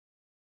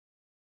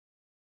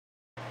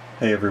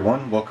Hey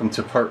everyone, welcome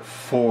to part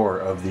 4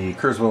 of the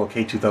Kurzweil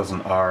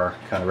K2000R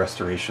kind of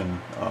restoration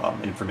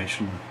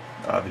information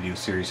video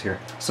series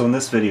here. So in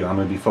this video I'm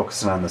going to be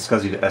focusing on the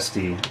SCSI to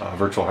SD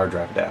virtual hard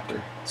drive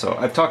adapter. So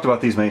I've talked about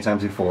these many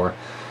times before.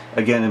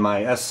 Again, in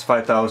my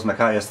S5000, the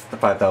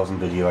SCSI2SD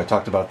video, I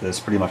talked about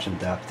this pretty much in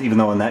depth, even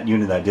though in that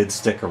unit I did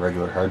stick a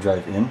regular hard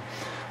drive in.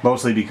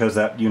 Mostly because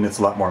that unit's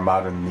a lot more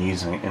modern than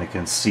these, and it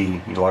can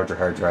see larger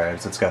hard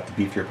drives. It's got the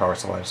beefier power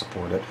supply to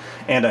support it,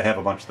 and I have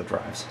a bunch of the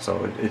drives,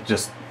 so it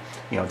just,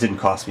 it didn't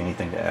cost me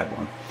anything to add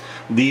one.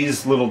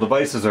 These little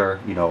devices are,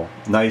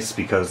 nice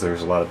because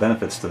there's a lot of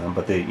benefits to them,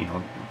 but they,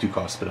 do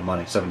cost a bit of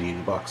money, 70,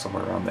 80 bucks,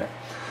 somewhere around there.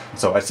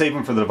 So I save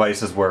them for the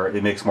devices where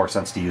it makes more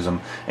sense to use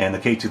them, and the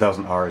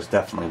K2000R is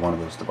definitely one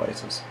of those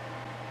devices.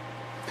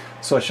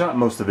 So I shot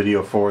most of the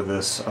video for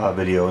this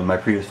video in my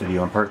previous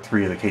video in part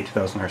 3 of the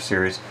K2000R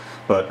series,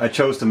 but I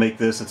chose to make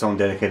this its own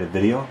dedicated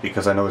video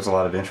because I know there's a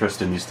lot of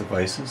interest in these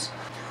devices.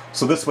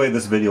 So this way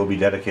this video will be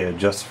dedicated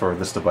just for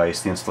this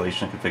device, the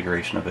installation and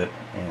configuration of it,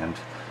 and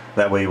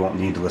that way you won't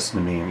need to listen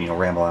to me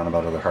ramble on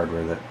about other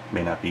hardware that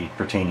may not be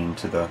pertaining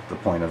to the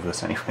point of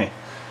this anyway.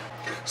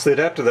 So the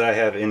adapter that I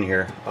have in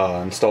here,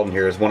 installed in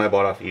here, is one I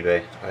bought off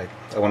eBay.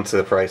 I want to say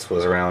the price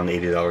was around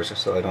 $80 or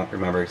so. I don't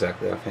remember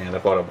exactly offhand. I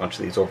bought a bunch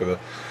of these over the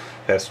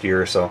past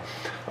year or so.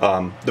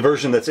 The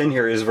version that's in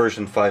here is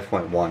version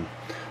 5.1.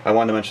 I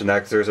wanted to mention that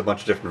because there's a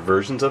bunch of different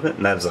versions of it,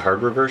 and that is the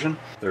hardware version.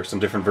 There are some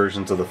different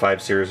versions of the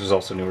 5 series. There's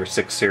also newer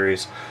 6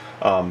 series.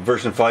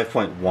 Version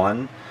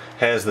 5.1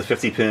 has the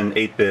 50-pin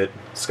 8-bit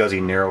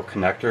SCSI narrow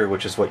connector,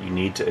 which is what you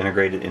need to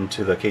integrate it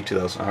into the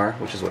K2000R,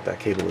 which is what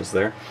that cable is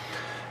there.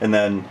 And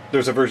then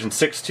there's a version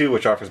 6.2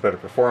 which offers better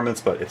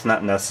performance, but it's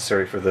not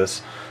necessary for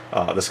this.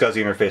 The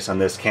SCSI interface on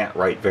this can't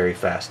write very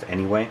fast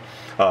anyway.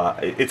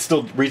 It's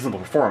still reasonable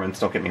performance,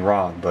 don't get me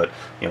wrong, but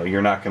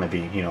you're not going to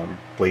be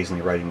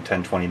blazingly writing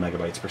 10-20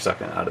 megabytes per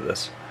second out of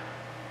this.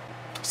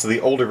 So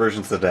the older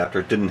versions of the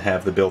adapter didn't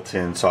have the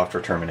built-in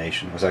software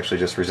termination. It was actually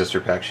just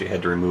resistor packs you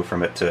had to remove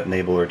from it to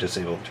enable or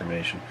disable the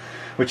termination,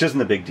 which isn't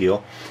a big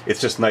deal.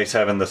 It's just nice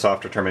having the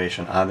software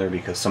termination on there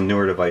because some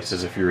newer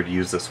devices, if you were to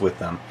use this with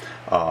them,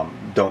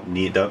 don't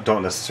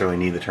necessarily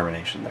need the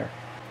termination there.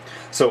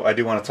 So I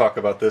do want to talk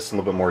about this in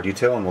a little bit more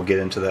detail, and we'll get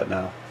into that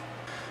now.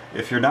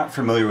 If you're not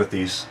familiar with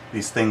these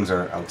things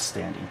are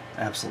outstanding,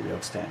 absolutely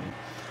outstanding.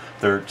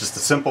 They're just a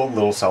simple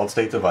little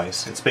solid-state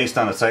device. It's based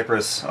on a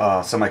Cypress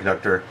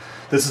semiconductor.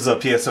 This is a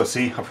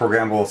PSOC, a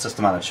programmable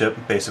system on a chip,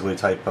 basically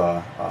type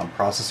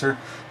processor.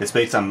 It's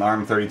based on an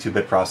ARM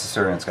 32-bit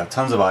processor, and it's got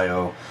tons of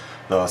I/O.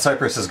 The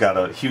Cypress has got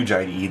a huge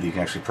IDE that you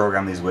can actually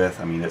program these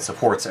with. I mean, it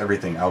supports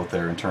everything out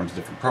there in terms of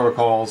different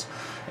protocols,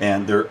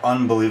 and they're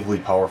unbelievably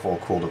powerful,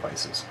 cool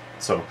devices.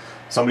 So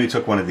somebody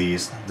took one of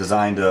these,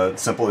 designed a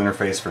simple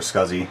interface for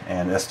SCSI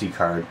and an SD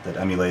card that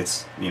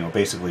emulates,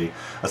 basically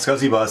a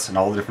SCSI bus and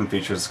all the different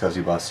features of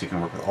SCSI bus. You can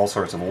work with all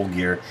sorts of old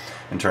gear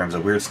in terms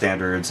of weird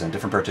standards and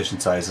different partition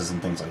sizes and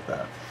things like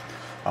that.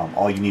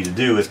 All you need to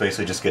do is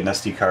basically just get an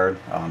SD card,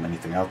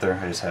 anything out there.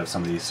 I just have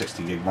some of these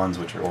 60 gig ones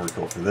which are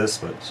overkill for this,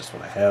 but it's just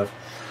what I have.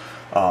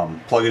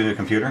 Plug it into a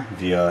computer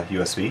via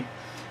USB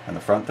in the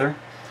front there.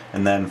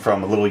 And then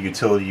from a little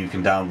utility you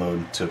can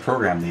download to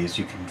program these,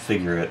 you can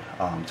configure it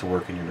to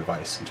work in your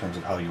device in terms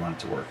of how you want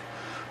it to work.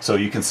 So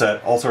you can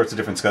set all sorts of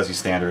different SCSI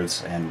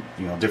standards and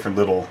different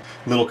little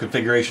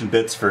configuration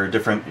bits for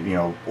different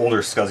older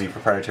SCSI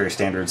proprietary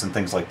standards and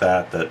things like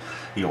that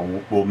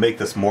will make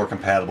this more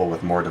compatible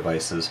with more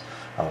devices.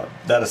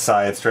 That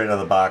aside, straight out of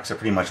the box, it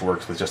pretty much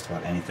works with just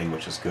about anything,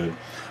 which is good.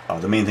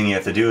 The main thing you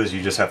have to do is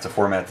you just have to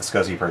format the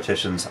SCSI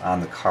partitions on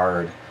the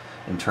card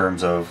in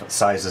terms of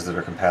sizes that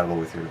are compatible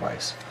with your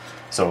device.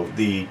 So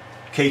the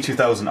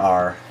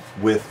K2000R,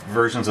 with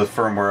versions of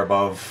firmware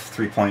above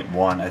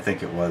 3.1, I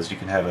think it was, you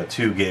can have a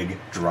 2 gig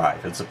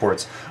drive. It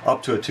supports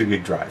up to a 2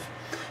 gig drive.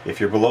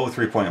 If you're below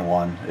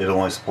 3.1, it'll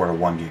only support a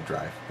 1 gig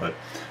drive, but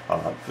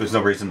there's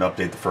no reason to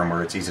update the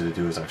firmware. It's easy to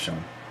do, as I've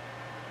shown.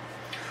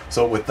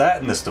 So with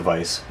that in this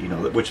device,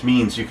 which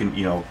means you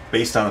can,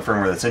 based on the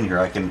firmware that's in here,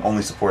 I can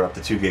only support up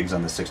to 2 gigs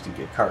on the 16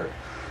 gig card.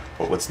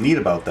 But what's neat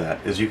about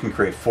that is you can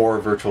create 4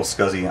 virtual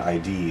SCSI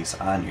IDs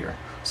on here.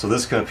 So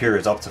this can appear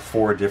as up to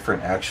 4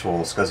 different actual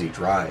SCSI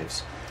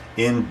drives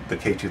in the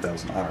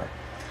K2000R.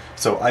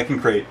 So I can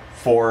create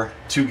 4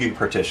 2 gig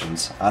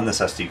partitions on this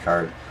SD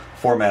card,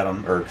 format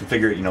them, or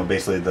configure,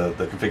 basically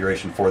the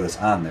configuration for this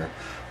on there,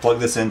 plug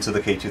this into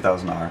the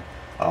K2000R.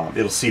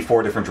 It'll see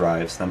 4 different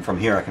drives. Then from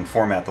here I can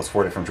format those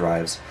 4 different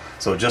drives.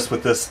 So just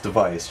with this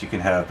device you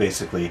can have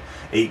basically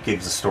 8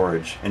 gigs of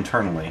storage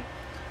internally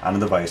on a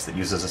device that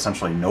uses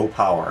essentially no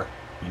power.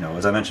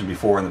 As I mentioned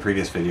before in the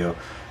previous video,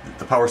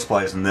 the power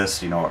supplies in this,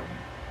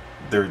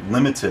 they're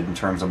limited in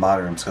terms of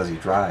modern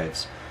SCSI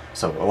drives.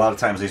 So a lot of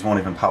times these won't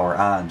even power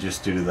on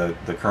just due to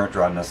the current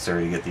draw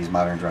necessary to get these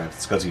modern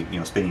drives,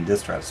 SCSI, spinning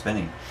disk drives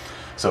spinning.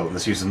 So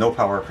this uses no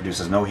power,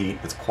 produces no heat,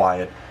 it's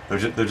quiet. They're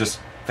just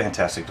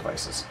fantastic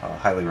devices.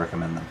 Highly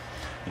recommend them.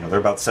 They're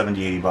about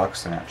 70, 80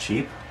 bucks. They're not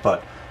cheap,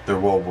 but they're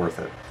well worth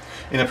it.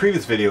 In a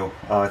previous video,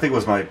 I think it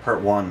was my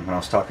part 1 when I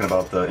was talking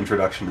about the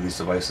introduction to these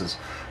devices,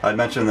 I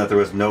mentioned that there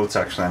was notes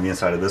actually on the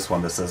inside of this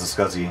one that says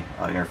the SCSI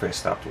interface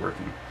stopped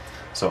working.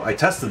 So I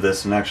tested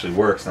this and it actually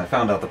works, and I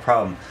found out the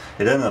problem,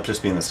 it ended up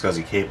just being the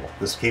SCSI cable.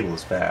 This cable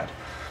is bad.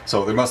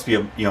 So there must be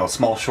a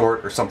small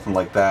short or something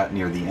like that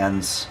near the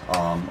ends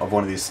of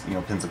one of these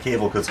pins of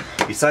cable, because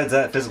besides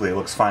that, physically it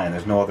looks fine.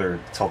 There's no other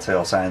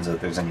telltale signs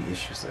that there's any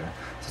issues there.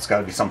 So it's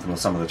got to be something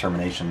with some of the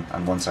termination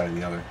on one side or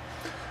the other.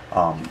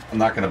 I'm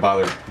not going to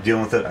bother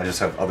dealing with it. I just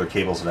have other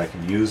cables that I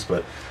can use,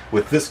 but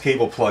with this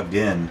cable plugged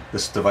in,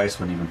 this device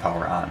wouldn't even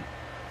power on.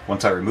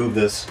 Once I remove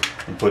this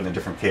and put in a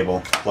different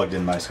cable, plugged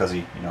in my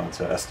SCSI,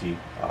 it's a SD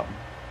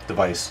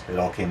device, it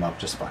all came up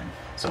just fine.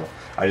 So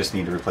I just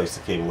need to replace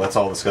the cable. That's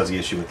all the SCSI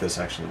issue with this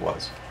actually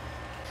was.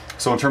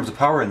 So in terms of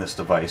power in this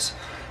device,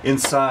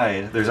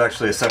 inside there's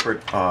actually a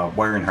separate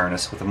wiring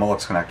harness with a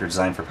Mullux connector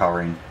designed for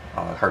powering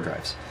hard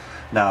drives.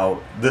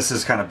 Now, this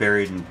is kind of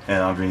buried and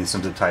underneath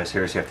some zip ties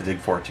here, so you have to dig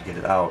for it to get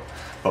it out.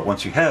 But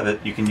once you have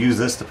it, you can use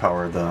this to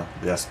power the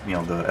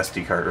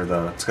SD card, or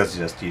the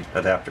SCSI SD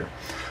adapter.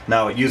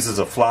 Now, it uses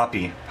a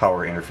floppy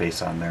power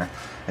interface on there,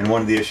 and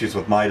one of the issues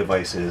with my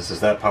device is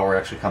that power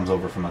actually comes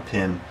over from a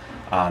pin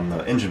on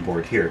the engine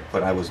board here,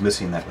 but I was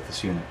missing that with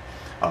this unit.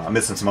 I'm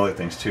missing some other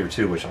things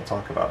too, which I'll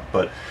talk about,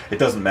 but it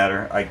doesn't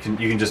matter.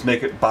 You can just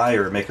make a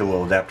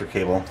little adapter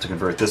cable to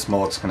convert this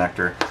Mullux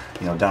connector,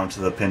 down to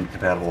the pin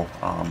compatible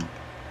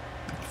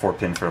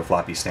 4-pin for a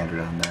floppy standard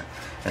on there,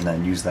 and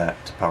then use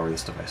that to power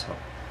this device up.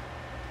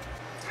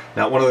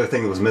 Now, one other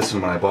thing that was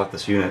missing when I bought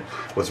this unit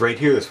was right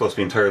here. There's supposed to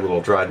be an entire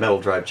little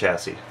metal drive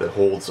chassis that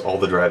holds all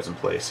the drives in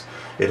place.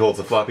 It holds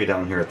the floppy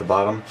down here at the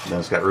bottom, and then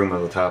it's got room at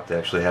the top to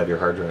actually have your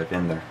hard drive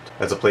in there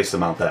as a place to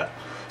mount that.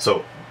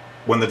 So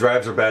when the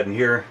drives are bad in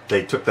here,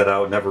 they took that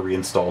out, never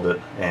reinstalled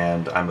it,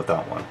 and I'm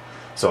without one.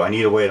 So I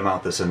need a way to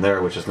mount this in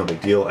there, which is no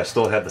big deal. I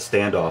still have the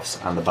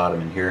standoffs on the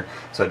bottom in here,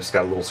 so I just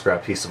got a little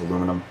scrap piece of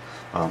aluminum.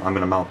 I'm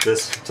going to mount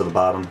this to the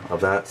bottom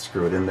of that,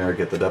 screw it in there,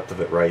 get the depth of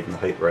it right and the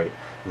height right,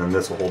 and then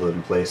this will hold it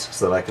in place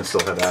so that I can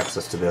still have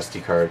access to the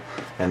SD card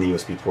and the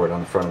USB port on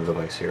the front of the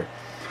device here.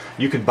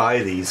 You could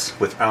buy these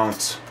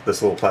without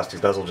this little plastic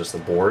bezel, just the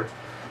board.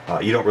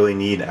 You don't really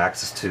need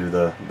access to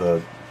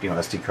the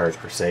SD card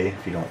per se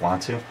if you don't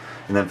want to.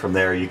 And then from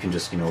there you can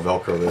just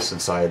Velcro this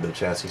inside the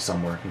chassis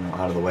somewhere,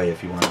 out of the way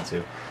if you wanted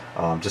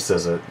to, just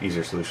as an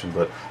easier solution.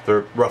 But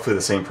they're roughly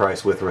the same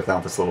price with or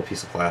without this little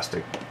piece of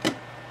plastic.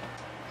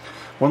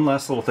 One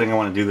last little thing I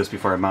want to do this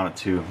before I mount it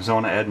to is I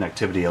want to add an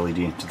activity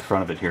LED to the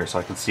front of it here so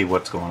I can see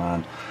what's going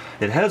on.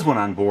 It has one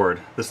on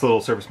board. This little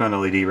surface mount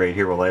LED right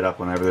here will light up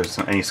whenever there's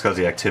any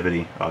SCSI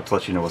activity to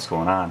let you know what's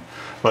going on.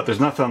 But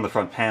there's nothing on the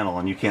front panel,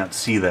 and you can't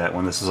see that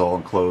when this is all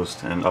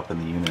enclosed and up in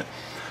the unit.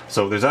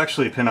 So there's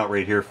actually a pin out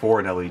right here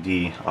for an LED,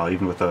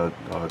 even with a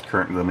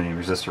current limiting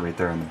resistor right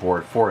there on the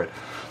board for it.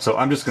 So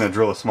I'm just going to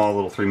drill a small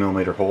little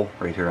 3mm hole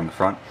right here in the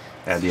front,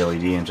 add the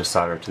LED, and just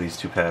solder it to these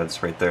two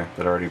pads right there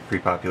that are already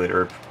pre-populated,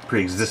 or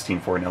pre-existing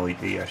for an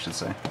LED, I should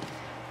say.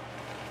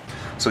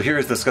 So here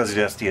is the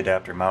SCSI2SD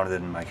adapter mounted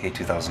in my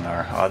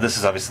K2000R. This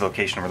is obviously the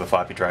location where the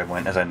floppy drive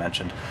went, as I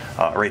mentioned.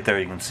 Right there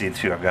you can see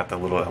too, I've got the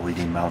little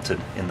LED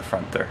mounted in the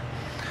front there.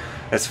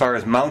 As far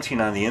as mounting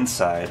on the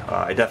inside,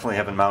 I definitely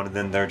have it mounted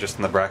in there just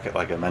in the bracket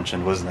like I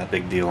mentioned. Wasn't that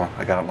big deal.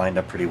 I got it lined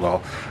up pretty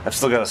well. I've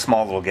still got a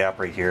small little gap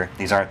right here.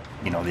 These aren't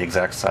the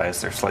exact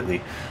size. They're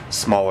slightly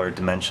smaller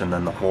dimension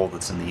than the hole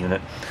that's in the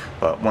unit.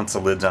 But once the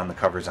lid's on, the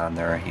cover's on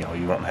there,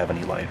 you won't have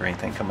any light or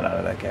anything coming out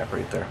of that gap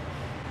right there.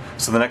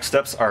 So the next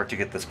steps are to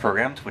get this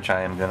programmed, which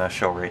I am going to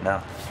show right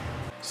now.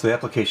 So the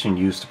application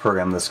used to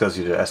program the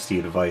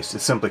SCSI2SD device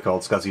is simply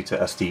called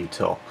SCSI2SD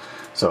Util.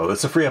 So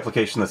it's a free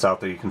application that's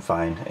out there you can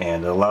find,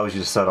 and it allows you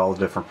to set all the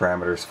different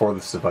parameters for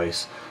this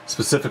device,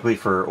 specifically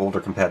for older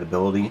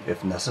compatibility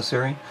if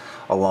necessary,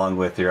 along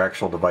with your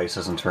actual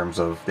devices in terms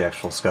of the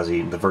actual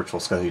SCSI, the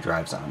virtual SCSI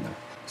drives on there.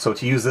 So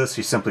to use this,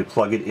 you simply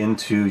plug it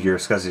into your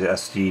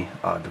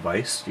SCSI2SD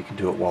device. You can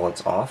do it while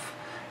it's off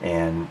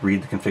and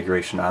read the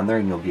configuration on there,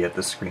 and you'll be at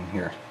this screen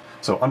here.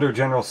 So under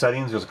general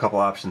settings, there's a couple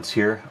options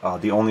here.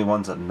 The only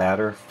ones that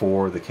matter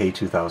for the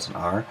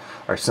K2000R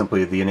are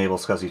simply the enable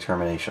SCSI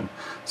termination.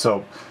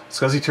 So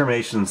SCSI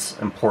termination is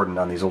important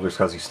on these older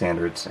SCSI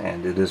standards,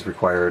 and it is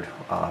required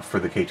for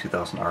the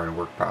K2000R to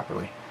work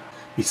properly.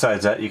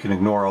 Besides that, you can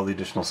ignore all the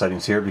additional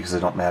settings here because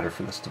they don't matter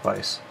for this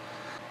device.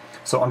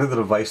 So under the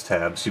device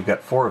tabs, you've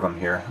got 4 of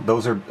them here.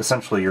 Those are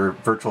essentially your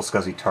virtual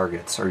SCSI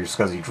targets, or your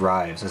SCSI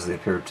drives as they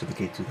appear to the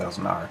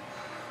K2000R.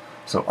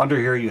 So under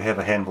here you have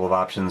a handful of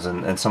options,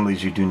 and some of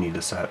these you do need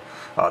to set.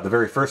 The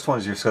very first one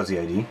is your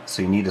SCSI ID,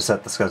 so you need to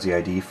set the SCSI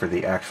ID for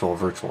the actual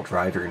virtual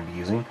drive you're going to be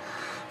using.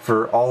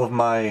 For all of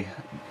my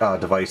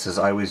devices,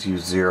 I always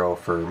use 0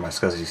 for my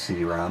SCSI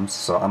CD-ROMs,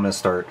 so I'm going to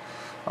start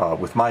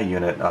with my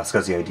unit,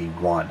 SCSI ID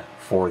 1,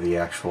 for the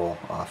actual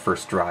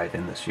first drive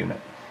in this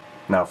unit.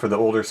 Now for the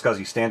older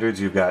SCSI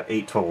standards, you've got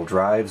 8 total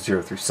drives,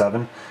 0 through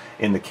 7.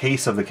 In the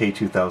case of the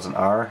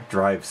K2000R,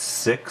 drive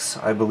 6,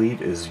 I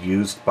believe, is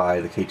used by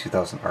the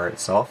K2000R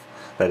itself.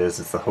 That is,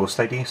 it's the host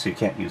ID, so you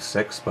can't use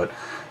 6, but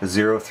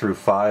 0 through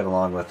 5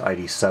 along with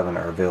ID 7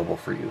 are available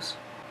for use.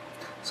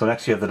 So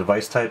next you have the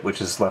device type, which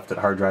is left at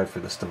hard drive for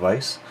this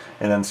device,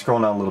 and then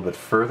scrolling down a little bit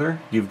further,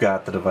 you've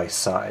got the device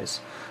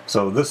size.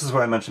 So this is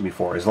what I mentioned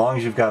before. As long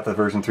as you've got the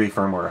version 3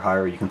 firmware or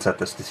higher, you can set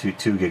this to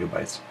 2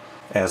 gigabytes.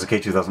 As a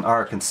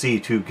K2000R can see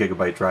 2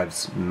 gigabyte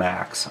drives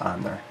max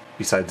on there.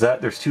 Besides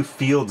that, there's 2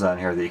 fields on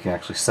here that you can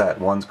actually set.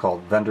 One's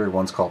called vendor,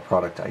 one's called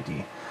product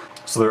ID.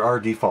 So there are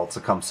defaults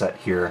that come set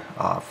here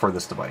for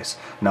this device.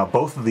 Now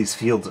both of these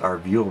fields are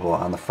viewable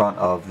on the front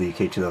of the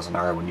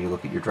K2000R when you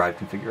look at your drive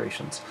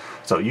configurations.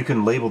 So you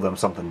can label them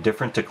something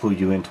different to clue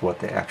you into what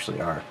they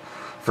actually are.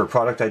 For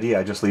product ID,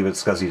 I just leave it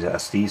SCSI to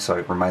SD, so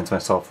it reminds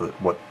myself that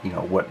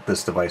what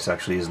this device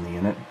actually is in the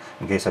unit,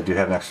 in case I do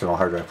have an external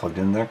hard drive plugged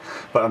in there.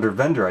 But under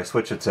vendor, I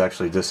switch it to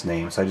actually disk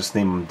name, so I just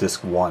name them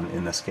disk 1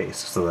 in this case,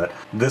 so that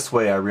this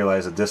way I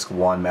realize that disk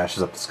 1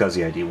 matches up to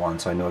SCSI ID 1,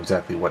 so I know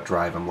exactly what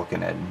drive I'm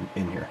looking at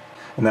in here.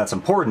 And that's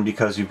important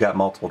because you've got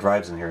multiple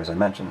drives in here, as I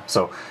mentioned.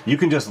 So you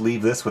can just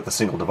leave this with a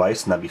single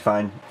device and that'd be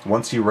fine.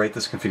 Once you write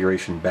this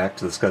configuration back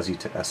to the SCSI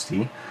to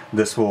SD,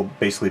 this will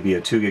basically be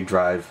a 2 gig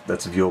drive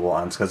that's viewable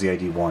on SCSI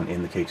ID 1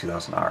 in the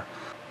K2000R.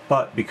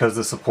 But because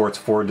this supports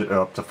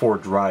up to 4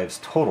 drives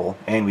total,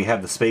 and we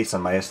have the space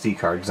on my SD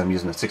card because I'm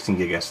using a 16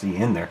 gig SD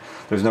in there,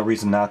 there's no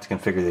reason not to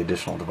configure the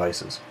additional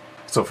devices.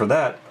 So for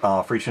that,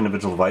 for each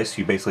individual device,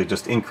 you basically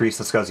just increase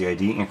the SCSI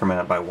ID,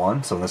 increment it by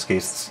 1. So in this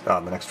case,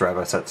 the next drive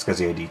I set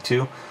SCSI ID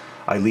 2.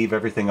 I leave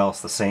everything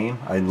else the same.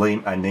 I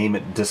name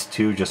it disk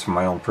 2 just for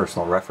my own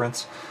personal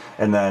reference.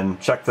 And then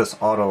check this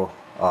auto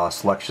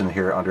selection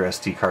here under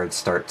SD card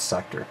start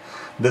sector.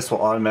 This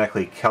will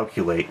automatically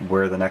calculate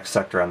where the next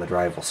sector on the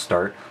drive will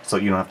start, so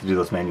you don't have to do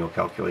those manual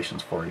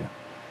calculations for you.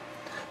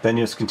 Then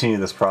you just continue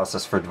this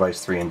process for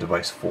device 3 and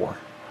device 4.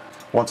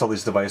 Once all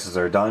these devices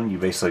are done, you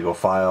basically go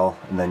File,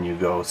 and then you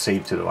go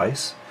Save to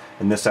Device,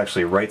 and this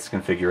actually writes the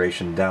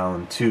configuration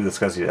down to the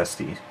SCSI to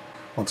SD.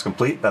 Once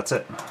complete, that's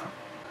it.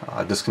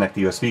 Disconnect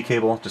the USB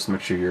cable, just to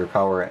make sure your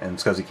power and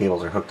SCSI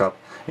cables are hooked up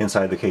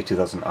inside the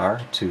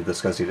K2000R to the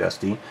SCSI to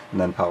SD,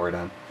 and then power it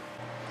on.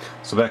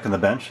 So back on the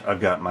bench, I've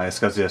got my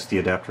SCSI SD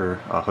adapter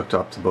hooked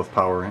up to both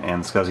power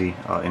and SCSI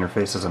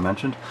interface, as I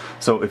mentioned.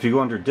 So if you go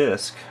under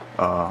disk,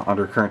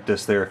 under current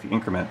disk there, if you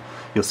increment,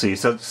 you'll see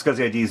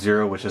SCSI ID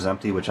 0, which is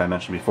empty, which I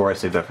mentioned before. I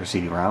saved that for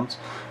CD-ROMs.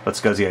 But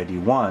SCSI ID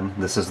 1,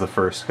 this is the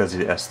first SCSI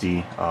to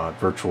SD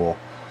virtual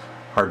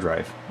hard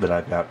drive that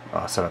I've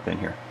got set up in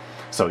here.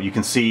 So you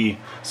can see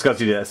SCSI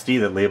to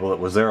SD, that label that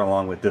was there,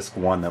 along with disk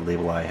 1, that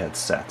label I had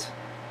set.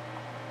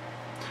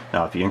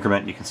 Now if you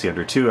increment, you can see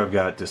under 2 I've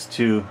got disk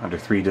 2, under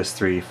 3 disk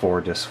 3,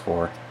 4 disk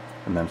 4,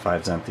 and then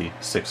 5 is empty,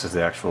 6 is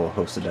the actual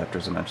host adapter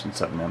as I mentioned,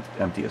 7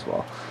 empty as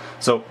well.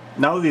 So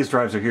now that these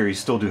drives are here, you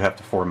still do have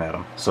to format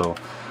them. So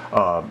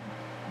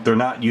they're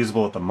not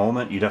usable at the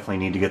moment. You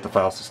definitely need to get the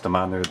file system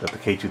on there that the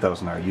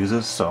K2000R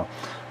uses. So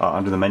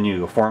under the menu, you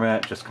go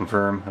Format, just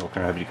confirm. It'll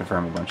have you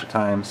confirm a bunch of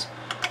times,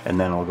 and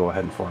then it'll go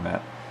ahead and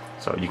format.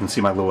 So you can see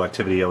my little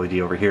activity LED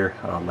over here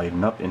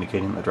lighting up,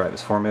 indicating the drive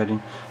is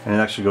formatting, and it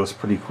actually goes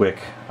pretty quick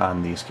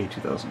on these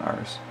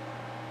K2000Rs.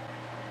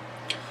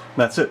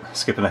 That's it.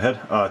 Skipping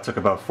ahead, it took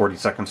about 40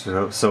 seconds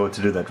or so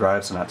to do that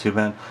drive, so not too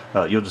bad.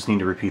 You'll just need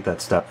to repeat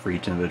that step for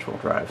each individual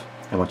drive.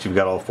 And once you've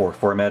got all 4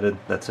 formatted,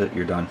 that's it,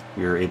 you're done.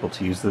 You're able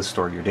to use this,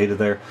 store your data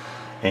there,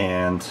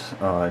 and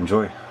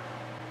enjoy.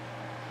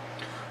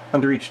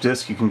 Under each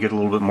disk you can get a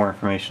little bit more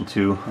information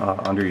too.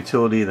 Under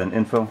Utility, then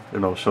Info,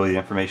 and it'll show you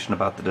information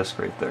about the disk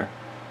right there.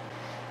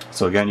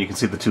 So again, you can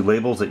see the 2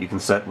 labels that you can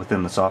set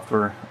within the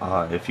software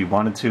if you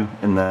wanted to,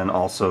 and then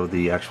also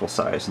the actual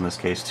size, in this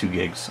case 2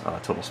 gigs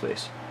total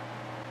space.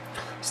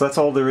 So that's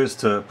all there is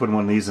to putting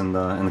one of these in the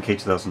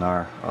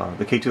K2000R.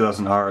 The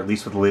K2000R, at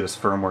least with the latest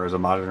firmware, is a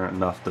modern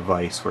enough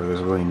device where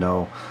there's really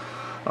no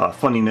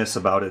funniness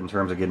about it in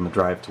terms of getting the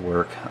drive to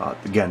work.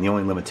 Again, the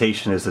only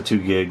limitation is the 2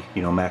 gig,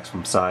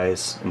 maximum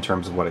size in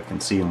terms of what it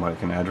can see and what it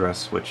can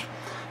address, which,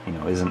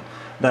 isn't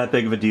that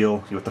big of a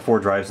deal. With the 4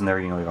 drives in there,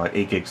 you got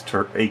 8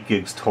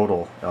 gigs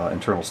total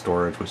internal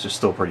storage, which is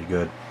still pretty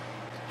good.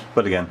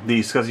 But again, the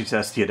SCSI to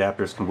SD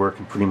adapters can work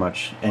in pretty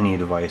much any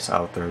device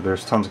out there.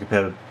 There's tons of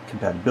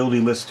compatibility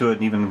lists to it,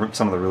 and even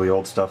some of the really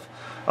old stuff.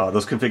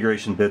 Those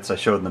configuration bits I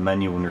showed in the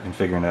menu when you're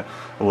configuring it,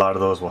 a lot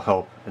of those will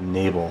help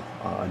enable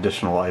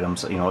additional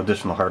items,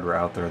 additional hardware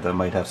out there that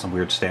might have some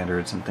weird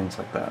standards and things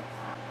like that.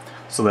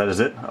 So that is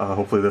it.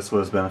 Hopefully this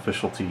was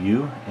beneficial to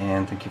you,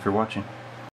 and thank you for watching.